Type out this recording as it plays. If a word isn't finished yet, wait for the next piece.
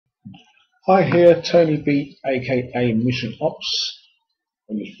Hi here, Tony B, aka Mission Ops,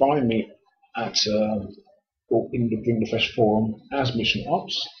 and you find me at or in the Bring the Fresh forum as Mission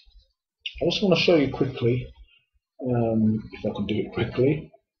Ops. I just want to show you quickly, if I can do it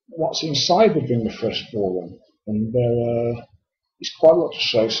quickly, what's inside the Bring the Fresh forum, and there is quite a lot to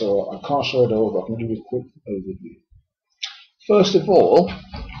show, so I can't show it all, but I can give you a quick overview. First of all,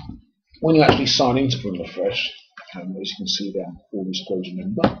 when you actually sign into Bring the Fresh, as you can see there, full disclosure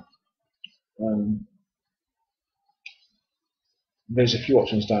member. There's a few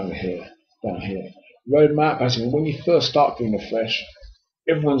options down here. Roadmap, as in when you first start doing the Fresh,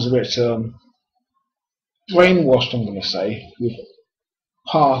 everyone's a bit brainwashed, I'm going to say, with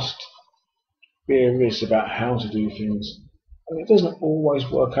past theories about how to do things, and it doesn't always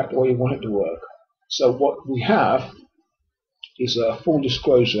work out the way you want it to work. So what we have is a full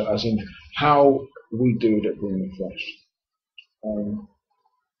disclosure, as in how we do it at Bring the Fresh.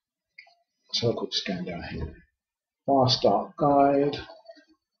 So I'll quick scan down here. Fast Start Guide.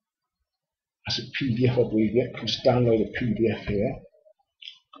 That's a PDF, I believe. You can just download a PDF here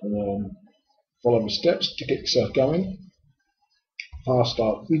and follow the steps to get yourself going. Fast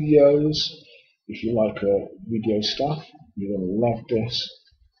Start Videos. If you like video stuff, you're going to love this.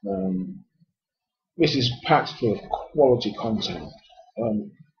 This is packed full of quality content.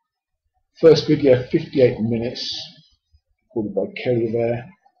 First video, 58 minutes, recorded by Kelly there.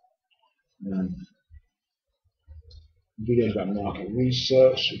 Videos about market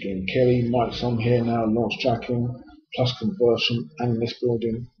research, again Kelly, Mike's on here now, launch tracking, plus conversion, and list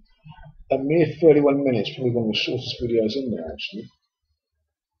building. A mere 31 minutes, probably one of the shortest videos in there actually.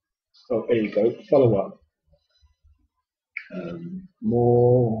 Oh, there you go, follow up.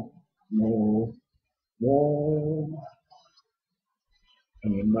 More.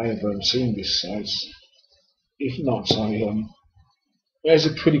 And you may have seen this site. If not, there's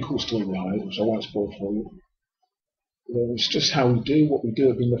a pretty cool story behind it, which I won't spoil for you. It's just how we do what we do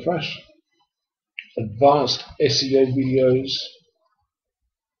at Bring the Fresh. Advanced SEO videos.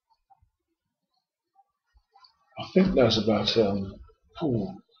 I think there's about,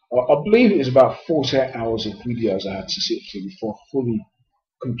 I believe it was about 48 hours of videos I had to sit through before I fully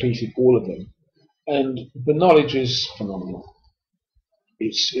completed all of them. And the knowledge is phenomenal.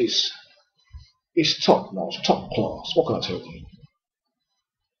 It's top notch, top class. What can I tell you?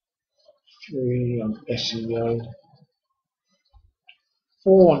 3 on SEO.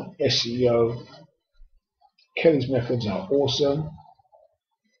 4 on SEO. Kelly's methods are awesome.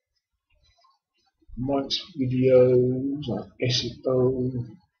 Mike's videos on SEO.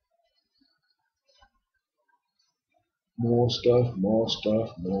 More stuff.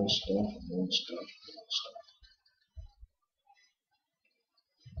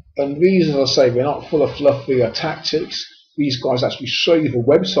 And these, as I say, they're not full of fluffy tactics. These guys actually show you the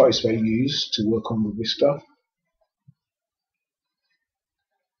websites they use to work on with this stuff.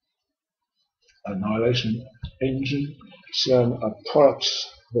 Annihilation Engine. It's a product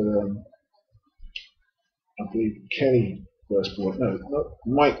that I believe Kelly first brought. No, not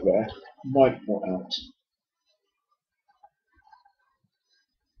Mike there. Mike brought out.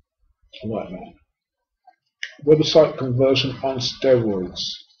 Right there. Website conversion on steroids.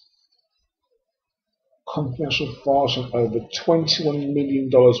 Confidential files on over $21 million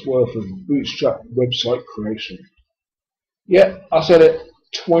worth of bootstrap website creation. Yeah, I said it.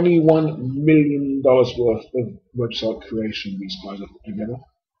 $21 million worth of website creation these guys have put together.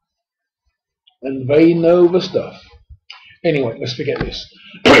 And they know the stuff. Anyway, let's forget this,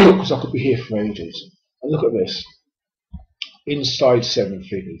 because I could be here for ages. And look at this. Inside 7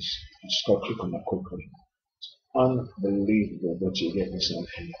 figures. I just got to click on that quickly. It's unbelievable what you get inside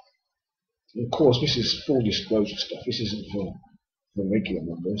here. And of course, this is full disclosure stuff. This isn't for regular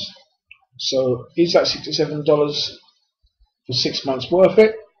members. So, is that $67 for 6 months worth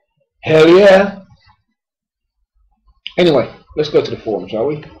it? Hell yeah! Anyway, let's go to the forum, shall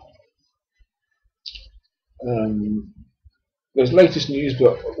we? There's latest news,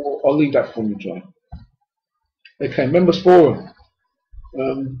 but I'll leave that for you, John. Okay, members forum.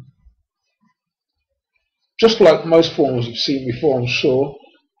 Just like most forums you've seen before, I'm sure.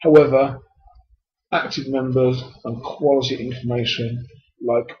 However, active members and quality information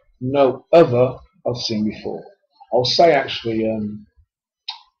like no other I've seen before. I'll say actually,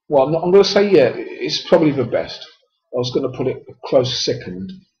 well, I'm going to say yeah, it's probably the best. I was going to put it a close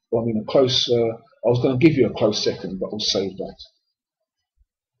second. Well, I mean a close. I was going to give you a close second, but I'll save that.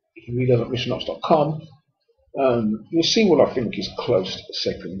 If you read over at missionops.com, you'll see what I think is close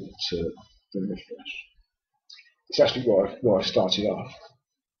second to Bring the Fresh. It's actually where I started off.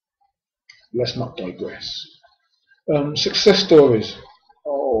 Let's not digress. Success stories.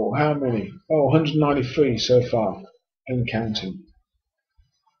 Oh, how many? Oh, 193 so far, and counting.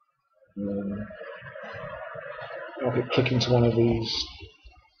 I'll click into one of these.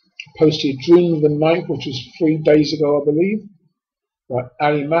 Posted June the 9th, which was 3 days ago, I believe. Right,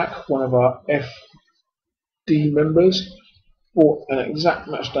 Ali Mac, one of our FD members, bought an exact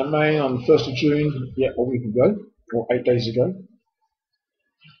match domain on the 1st of June, yet a week ago, or 8 days ago.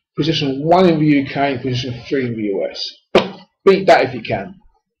 Position 1 in the UK, position 3 in the US. Beat that if you can.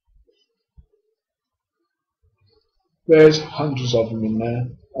 There's hundreds of them in there.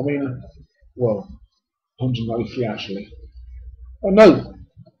 I mean, well, 193 actually. Oh no!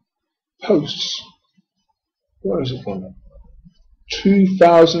 Posts. Where is it gone?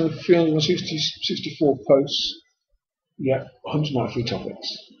 2,364 posts. Yeah, 193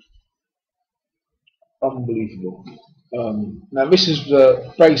 topics. Unbelievable. Now this is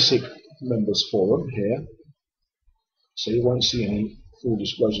the basic members forum here, so you won't see any full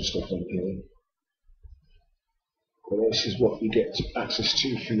disclosure stuff on here. But this is what you get access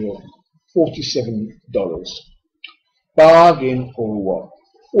to for your $47. Bargain or what?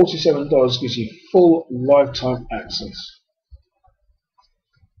 $47 gives you full lifetime access.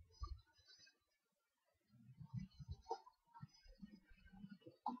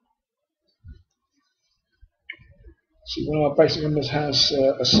 See, one of our basic members has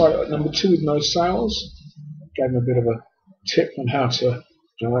a site at number 2 with no sales. Gave him a bit of a tip on how to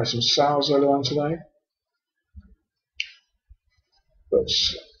generate some sales earlier on today. But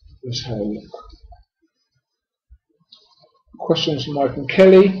let's have a look. Questions from Mike and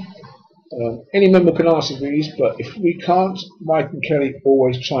Kelly. Any member can answer these, but if we can't, Mike and Kelly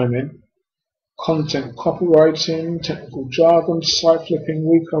always chime in. Content copywriting, technical jargon, site flipping,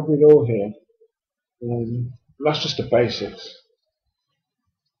 we cover it all here. That's just the basics.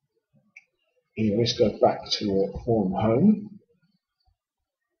 Anyway, let's go back to forum home.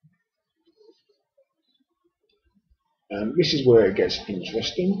 And this is where it gets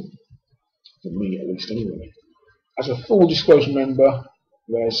interesting, for me at least anyway. As a full disclosure member,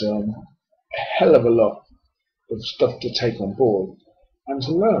 there's a hell of a lot of stuff to take on board and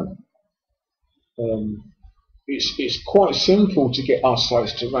to learn. It's quite simple to get our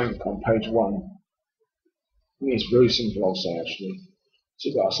sites to rank on page 1. I mean, it's very simple, I'll say, actually,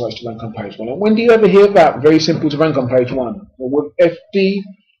 to get our sites to rank on page 1. And when do you ever hear about very simple to rank on page 1? Well, with FD,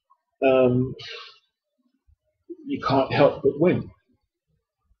 you can't help but win.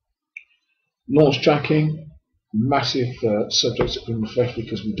 Launch tracking, massive subject at Green Refresh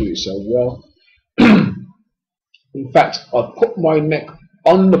because we do it so well. In fact, I'll put my neck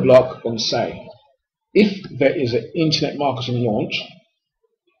on the block and say, if there is an internet marketing launch,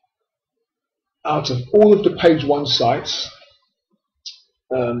 out of all of the page 1 sites,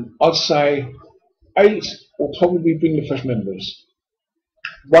 I'd say 8 will probably be Green Refresh members.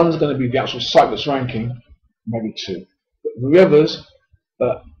 One's going to be the actual site that's ranking, maybe 2. But the others,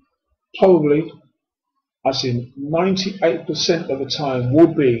 probably, I'd say 98% of the time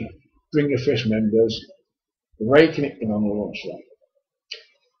will be Bring Your Fish members raking it in on the launch rate.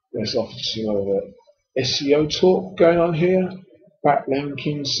 There's obviously a lot of SEO talk going on here,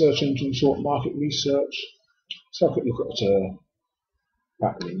 backlinking, search engine talk, market research. So I'll quick look at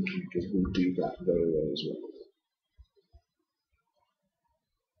backlinking because we do that very well as well.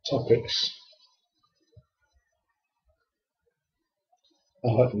 Topics. I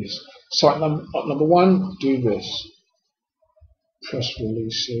like this. Site number 1, do this. Press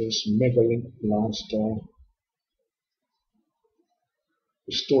releases, mega link, lifestyle.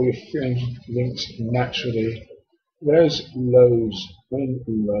 Restore your links naturally. There's loads in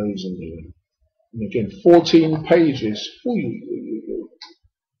here. And again, 14 pages.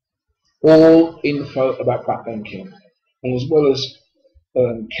 All info about backlinking. And as well as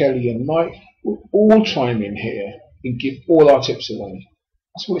Kelly and Mike will all chime in here and give all our tips away.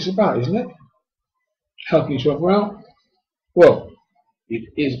 That's what it's about, isn't it? Helping each other out. Well,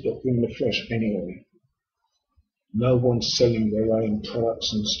 it is but Green Refresh anyway. No one's selling their own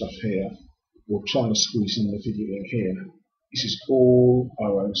products and stuff here. We're trying to squeeze in the video link here. This is all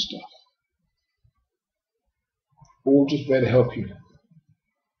our own stuff. All just there to help you.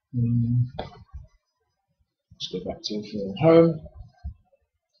 Let's go back to the home.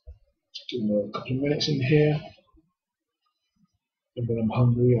 Just give them a couple of minutes in here. And when I'm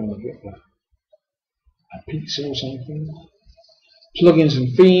hungry, I'll get a pizza or something. Plugins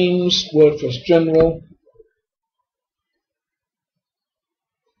and themes, WordPress General.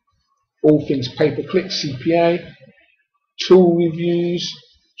 All things pay-per-click, CPA, tool reviews,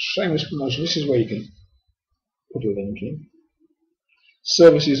 shameless promotion. This is where you can put a link in.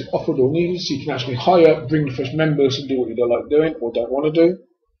 services offered or needed, so you can actually hire Bring the Fresh members to do what you don't like doing or don't want to do.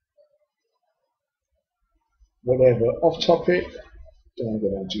 Whatever. Off topic. Don't want to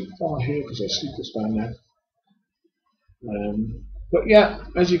go down too far here because I sleep this down now. But yeah,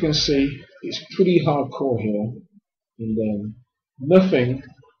 as you can see, it's pretty hardcore here, and nothing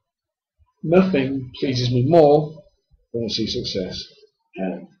pleases me more than to see success.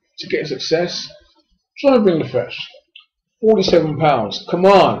 And to get success, try and Bring the Fresh. £47. Come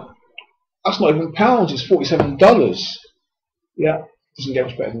on, that's not even pounds. It's $47. Yeah, doesn't get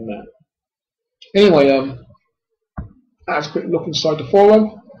much better than that. Anyway, that's a quick look inside the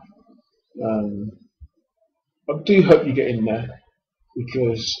forum. I do hope you get in there,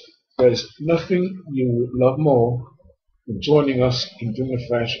 because there's nothing you would love more than joining us in Bring the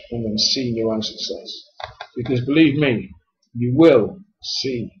Fresh and then seeing your own success. Because believe me, you will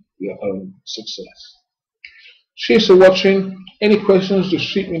see your own success. Cheers for watching. Any questions, just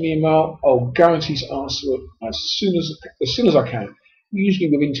shoot me an email. I'll guarantee to answer it as soon as I can. Usually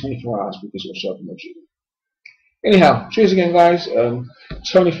within 24 hours, because it'll show up on my channel. Anyhow, cheers again, guys.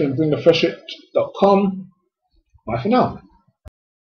 Tony from BringTheFreshIt.com. Bye for now.